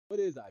What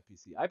is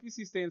IPC?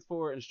 IPC stands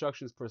for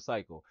instructions per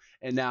cycle.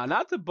 And now,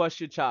 not to bust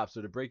your chops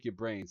or to break your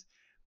brains,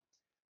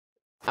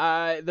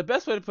 the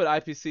best way to put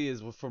IPC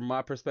is, from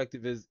my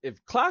perspective, is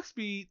if clock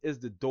speed is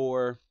the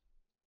door,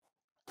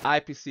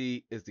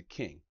 IPC is the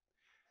king.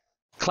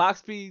 Clock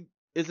speed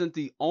isn't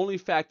the only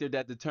factor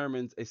that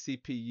determines a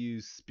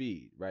CPU's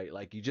speed, right?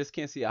 Like you just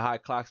can't see a high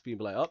clock speed and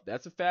be like, oh,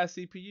 that's a fast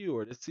CPU,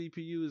 or this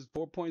CPU is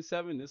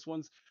 4.7, this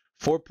one's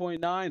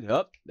 4.9,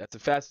 oh, that's a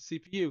faster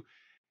CPU.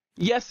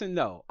 Yes and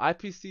no.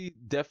 IPC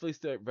definitely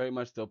still very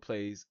much still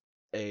plays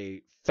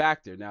a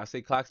factor. Now, I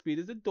say clock speed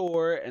is a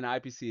door and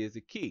IPC is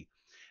a key.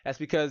 That's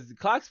because the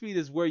clock speed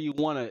is where you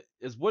want to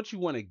is what you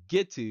want to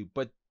get to,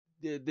 but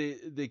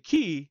the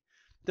key,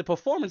 the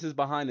performance is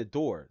behind the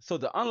door. So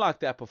to unlock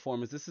that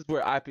performance, this is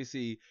where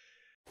IPC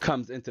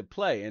comes into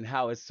play and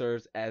how it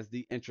serves as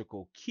the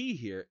integral key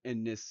here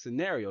in this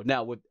scenario.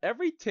 Now, with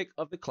every tick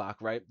of the clock,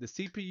 right, the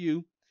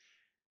CPU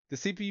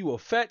will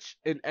fetch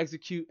and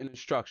execute an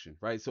instruction,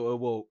 right? So it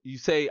will, you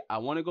say, I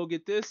want to go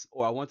get this,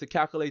 or I want to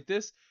calculate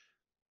this.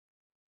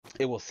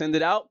 It will send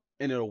it out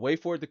and it'll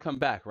wait for it to come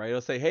back, right?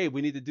 It'll say, hey,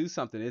 we need to do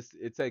something.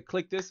 It's a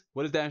click this.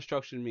 What does that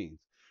instruction mean?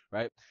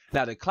 Right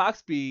now, the clock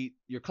speed,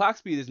 your clock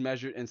speed is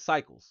measured in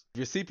cycles. If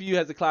your CPU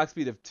has a clock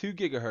speed of 2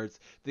 gigahertz,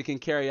 that can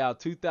carry out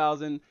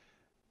 2,000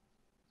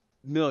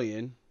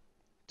 million,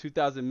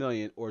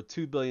 or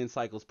 2 billion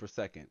cycles per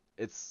second.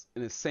 It's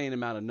an insane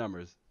amount of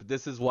numbers, but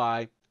this is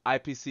why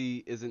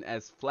IPC isn't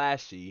as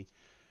flashy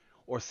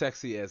or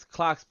sexy as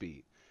clock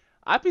speed.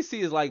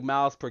 IPC is like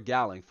miles per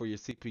gallon for your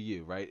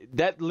CPU, right?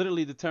 That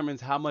literally determines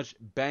how much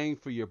bang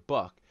for your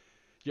buck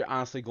you're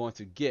honestly going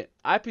to get.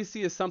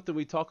 IPC is something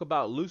we talk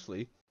about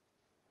loosely,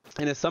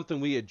 and it's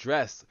something we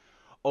address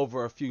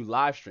over a few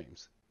live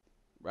streams,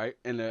 right?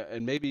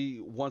 And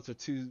maybe once or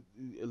two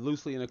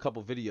loosely in a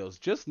couple videos.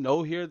 Just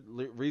know here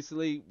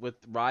recently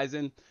with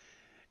Ryzen,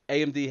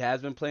 AMD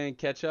has been playing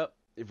catch up.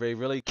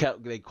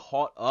 They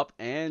caught up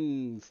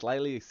and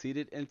slightly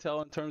exceeded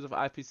Intel in terms of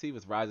IPC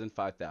with Ryzen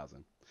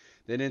 5000.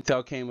 Then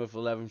Intel came with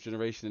 11th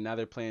generation, and now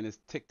they're playing this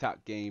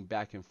TikTok game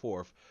back and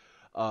forth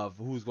of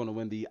who's going to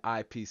win the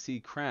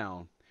IPC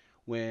crown.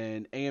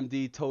 When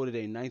AMD toted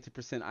a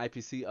 90%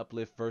 IPC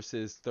uplift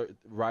versus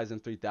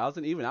Ryzen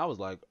 3000, even I was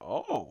like,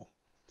 oh,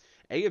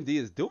 AMD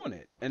is doing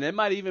it. And it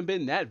might even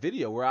been that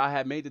video where I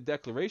had made the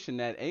declaration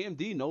that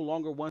AMD no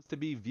longer wants to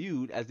be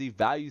viewed as the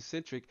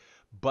value-centric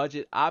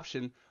budget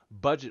option,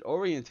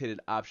 budget-oriented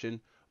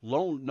option,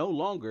 no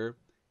longer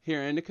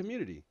here in the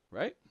community,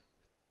 right?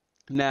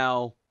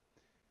 Now,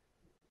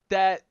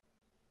 that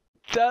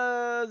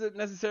doesn't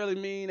necessarily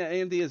mean that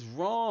AMD is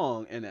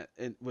wrong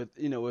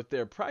with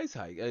their price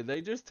hike.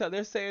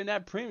 They're saying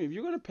that premium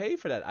you're going to pay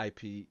for that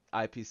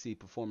IPC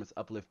performance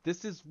uplift.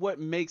 This is what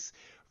makes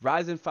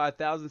Ryzen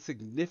 5000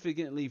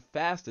 significantly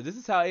faster. This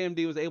is how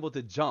AMD was able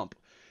to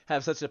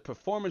have such a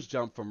performance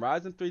jump from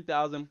Ryzen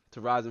 3000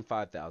 to Ryzen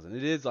 5000.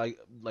 It is like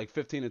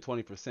 15 to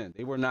 20%.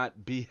 They were not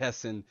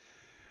BSing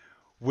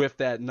with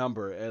that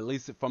number, at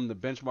least from the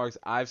benchmarks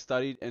I've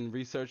studied and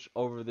researched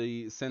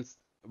since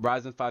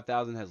Ryzen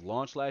 5000 has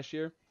launched last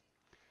year.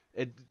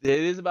 It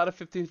is about a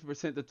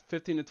 15% to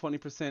 15 to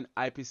 20%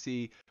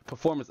 IPC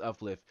performance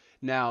uplift.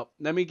 Now,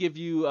 let me give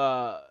you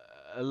a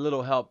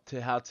little help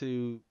to how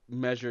to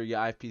measure your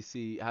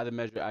IPC, how to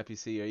measure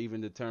IPC, or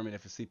even determine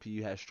if a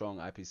CPU has strong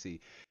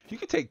IPC. You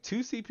can take two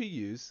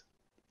CPUs,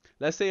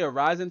 let's say a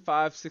Ryzen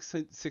 5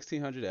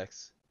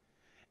 1600X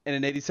and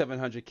an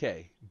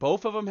 8700K.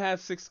 Both of them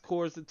have 6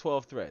 cores and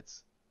 12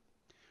 threads,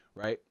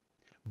 right?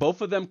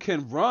 Both of them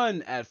can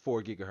run at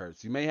 4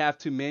 gigahertz. You may have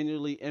to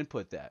manually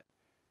input that.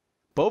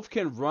 Both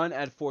can run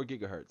at 4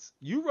 gigahertz.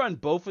 You run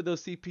both of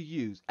those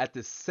CPUs at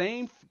the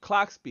same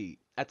clock speed,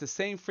 at the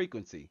same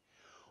frequency.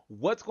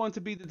 What's going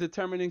to be the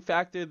determining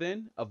factor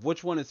then of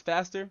which one is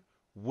faster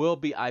will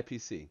be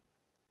IPC.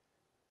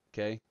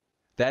 Okay?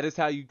 That is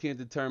how you can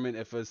determine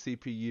if a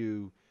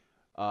CPU,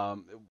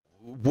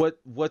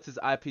 what's its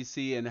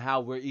IPC, and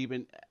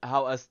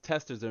how us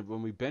testers,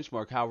 when we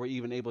benchmark, how we're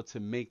even able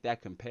to make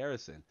that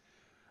comparison.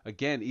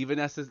 Again, you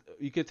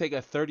can take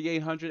a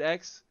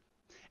 3800X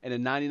and a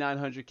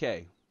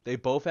 9900K. They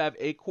both have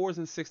 8 cores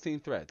and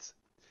 16 threads.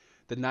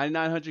 The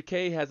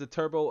 9900K has a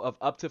turbo of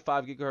up to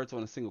 5 gigahertz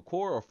on a single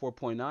core, or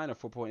 4.9 or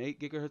 4.8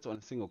 gigahertz on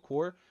a single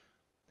core.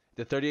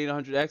 The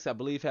 3800X, I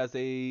believe, has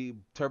a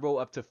turbo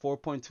up to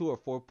 4.2 or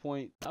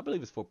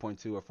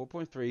 4.2 or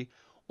 4.3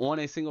 on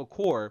a single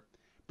core,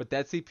 but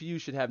that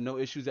CPU should have no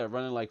issues at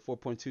running like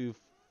 4.2,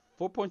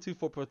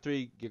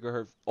 4.3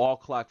 gigahertz all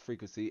clock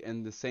frequency,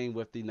 and the same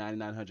with the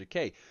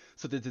 9900K.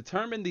 So to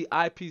determine the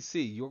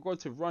IPC, you're going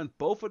to run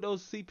both of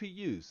those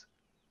CPUs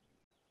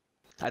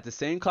at the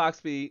same clock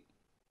speed.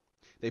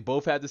 They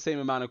both have the same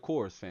amount of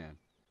cores, fam.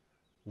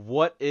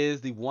 What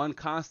is the one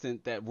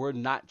constant that we're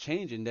not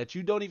changing, that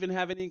you don't even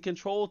have any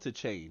control to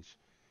change?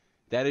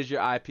 That is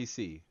your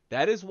IPC.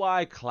 That is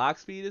why clock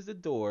speed is the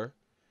door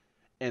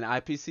and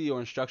IPC, or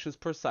instructions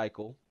per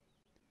cycle,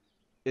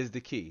 is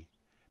the key.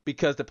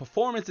 Because the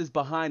performance is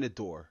behind the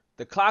door.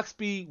 The clock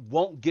speed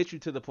won't get you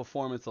to the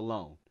performance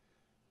alone.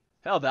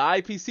 Hell, the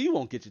IPC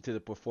won't get you to the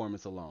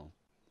performance alone.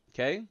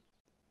 Okay,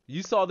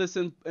 you saw this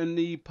in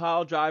the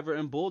pile driver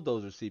and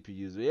bulldozer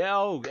CPUs. Yeah,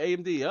 oh,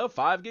 AMD,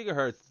 5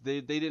 gigahertz.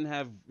 They didn't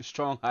have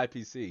strong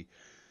IPC.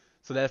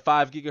 So that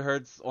 5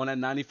 gigahertz on that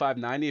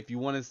 9590, if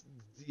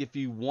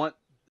you want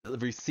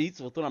receipts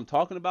with what I'm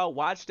talking about,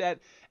 watch that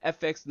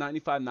FX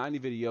 9590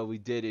 video we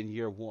did in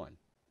year one.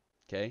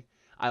 Okay,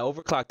 I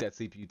overclocked that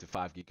CPU to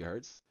 5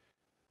 gigahertz.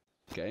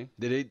 Okay,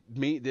 did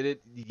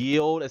it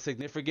yield a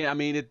significant? I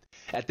mean, it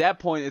at that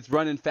point it's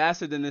running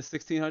faster than the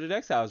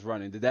 1600X I was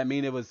running. Did that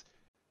mean it was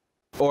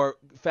or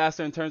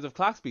faster in terms of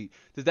clock speed?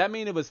 Does that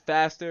mean it was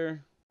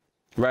faster,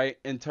 right,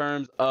 in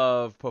terms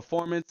of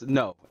performance?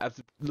 No,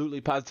 absolutely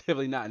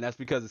positively not. And that's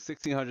because the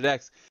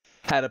 1600X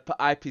had a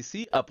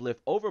IPC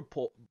uplift over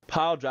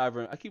pile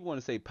driver. I keep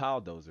wanting to say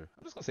pile dozer.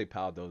 I'm just going to say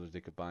pile dozers. They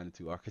combine the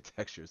two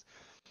architectures.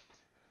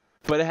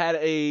 But it had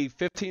a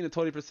 15 to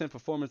 20%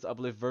 performance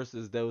uplift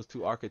versus those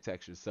two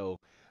architectures. So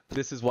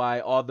this is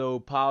why, although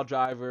pile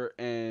driver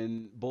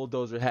and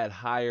bulldozer had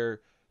higher,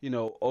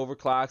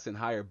 overclocks and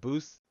higher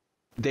boosts,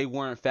 they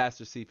weren't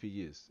faster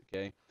CPUs.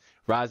 Okay,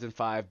 Ryzen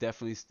 5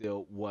 definitely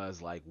still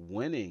was like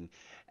winning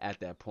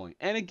at that point.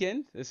 And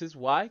again, this is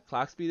why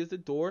clock speed is the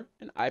door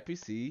and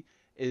IPC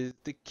is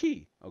the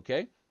key.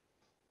 Okay,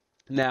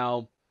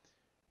 now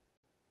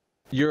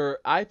your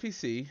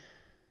IPC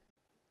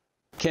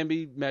can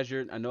be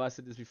measured. I know I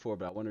said this before,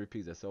 but I want to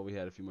repeat this. So we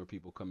had a few more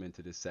people come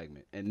into this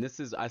segment, and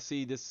I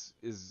see this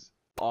is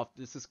off.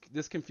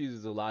 This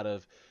confuses a lot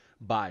of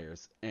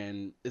buyers,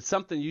 and it's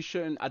something you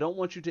shouldn't. I don't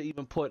want you to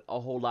even put a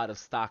whole lot of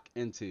stock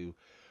into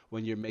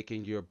when you're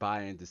making your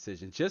buying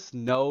decision. Just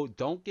know,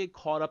 don't get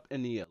caught up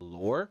in the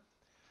allure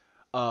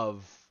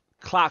of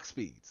clock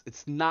speeds.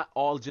 It's not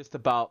all just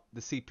about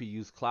the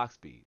CPU's clock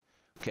speed.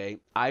 Okay,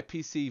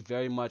 IPC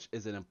very much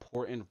is an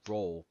important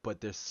role, but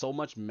there's so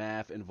much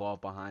math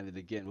involved behind it.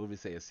 Again, what would we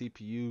say? A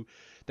CPU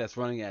that's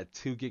running at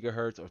 2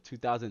 gigahertz or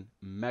 2000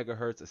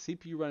 megahertz, a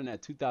CPU running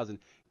at 2000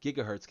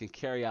 gigahertz can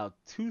carry out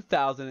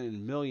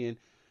 2000 million,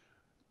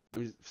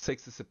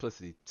 sakes of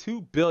simplicity,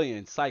 2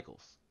 billion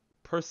cycles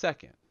per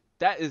second.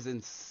 That is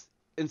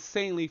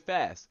insanely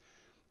fast.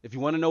 If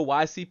you want to know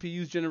why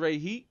CPUs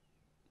generate heat,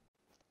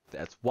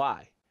 that's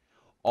why.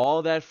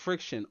 All that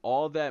friction,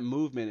 all that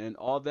movement, and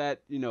all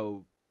that,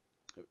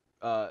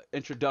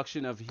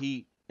 introduction of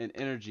heat and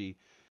energy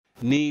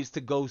needs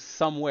to go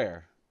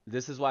somewhere.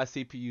 This is why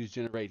CPUs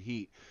generate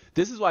heat.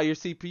 This is why your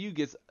CPU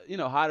gets,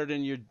 hotter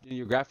than your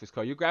graphics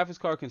card. Your graphics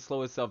card can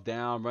slow itself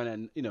down, run at,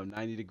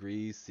 90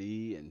 degrees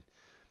C and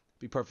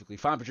be perfectly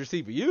fine. But your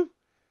CPU,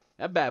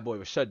 that bad boy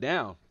was shut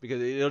down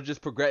because it'll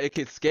just progress. It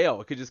could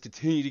scale. It could just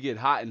continue to get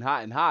hot and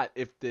hot and hot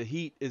if the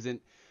heat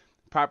isn't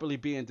properly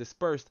being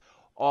dispersed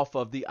off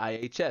of the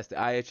IHS. The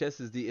IHS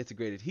is the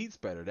integrated heat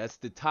spreader. That's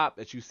the top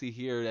that you see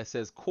here that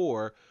says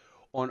core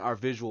on our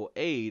visual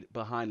aid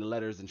behind the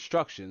letters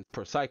instructions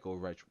per cycle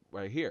right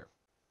here,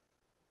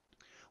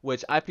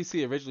 which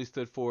IPC originally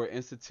stood for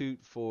Institute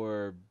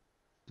for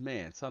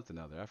something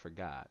other, I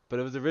forgot, but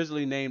it was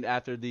originally named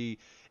after the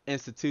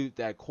institute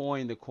that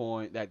coined the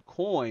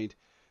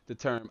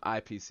term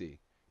IPC,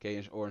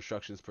 okay, or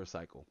instructions per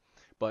cycle.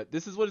 But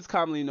this is what is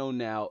commonly known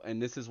now,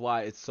 and this is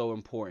why it's so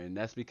important.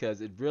 That's because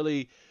it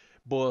really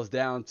boils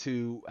down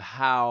to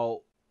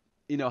how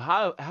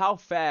how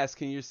fast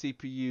can your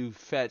CPU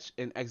fetch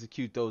and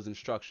execute those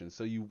instructions.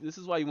 So this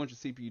is why you want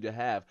your CPU to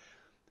have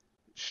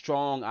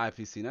strong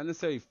IPC, not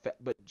necessarily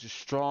but just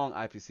strong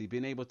IPC,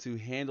 being able to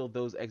handle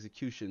those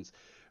executions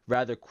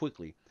rather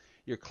quickly.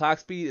 Your clock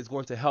speed is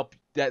going to help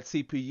that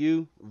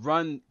CPU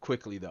run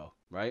quickly though,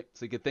 right?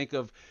 So you can think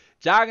of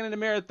jogging in the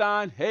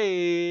marathon.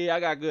 Hey, I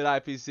got good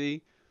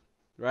IPC,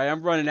 right?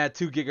 I'm running at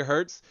 2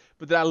 gigahertz,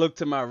 but then I look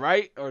to my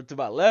right or to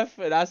my left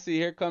and I see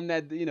here come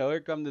the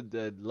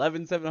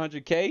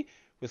 11700K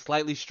with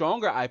slightly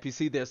stronger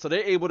IPC there. So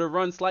they're able to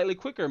run slightly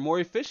quicker, more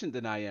efficient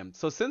than I am.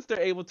 So since they're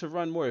able to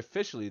run more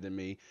efficiently than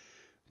me,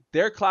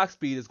 their clock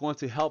speed is going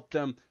to help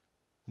them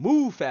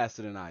move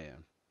faster than I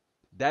am.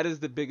 That is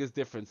the biggest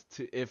difference.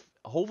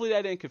 Hopefully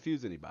that didn't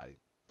confuse anybody.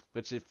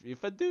 But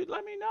if I do,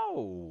 let me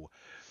know.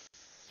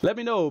 Let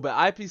me know. But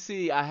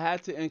IPC, I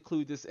had to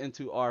include this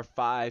into our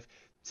 5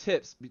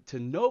 tips to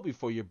know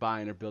before you're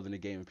buying or building a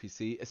gaming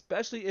PC,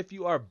 especially if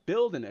you are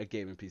building a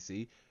gaming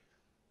PC,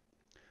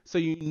 so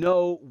you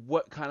know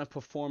what kind of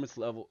performance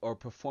level or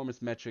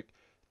performance metric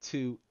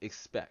to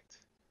expect,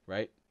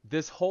 right?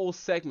 This whole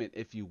segment,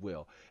 if you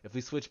will, if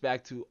we switch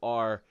back to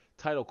our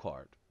title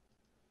card,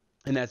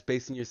 and that's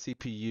basing your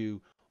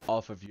CPU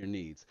off of your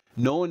needs.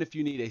 Knowing if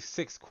you need a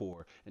 6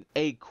 core, an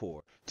 8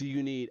 core, do you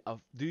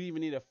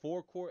even need a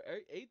 4 core,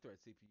 8 thread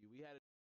CPU? We had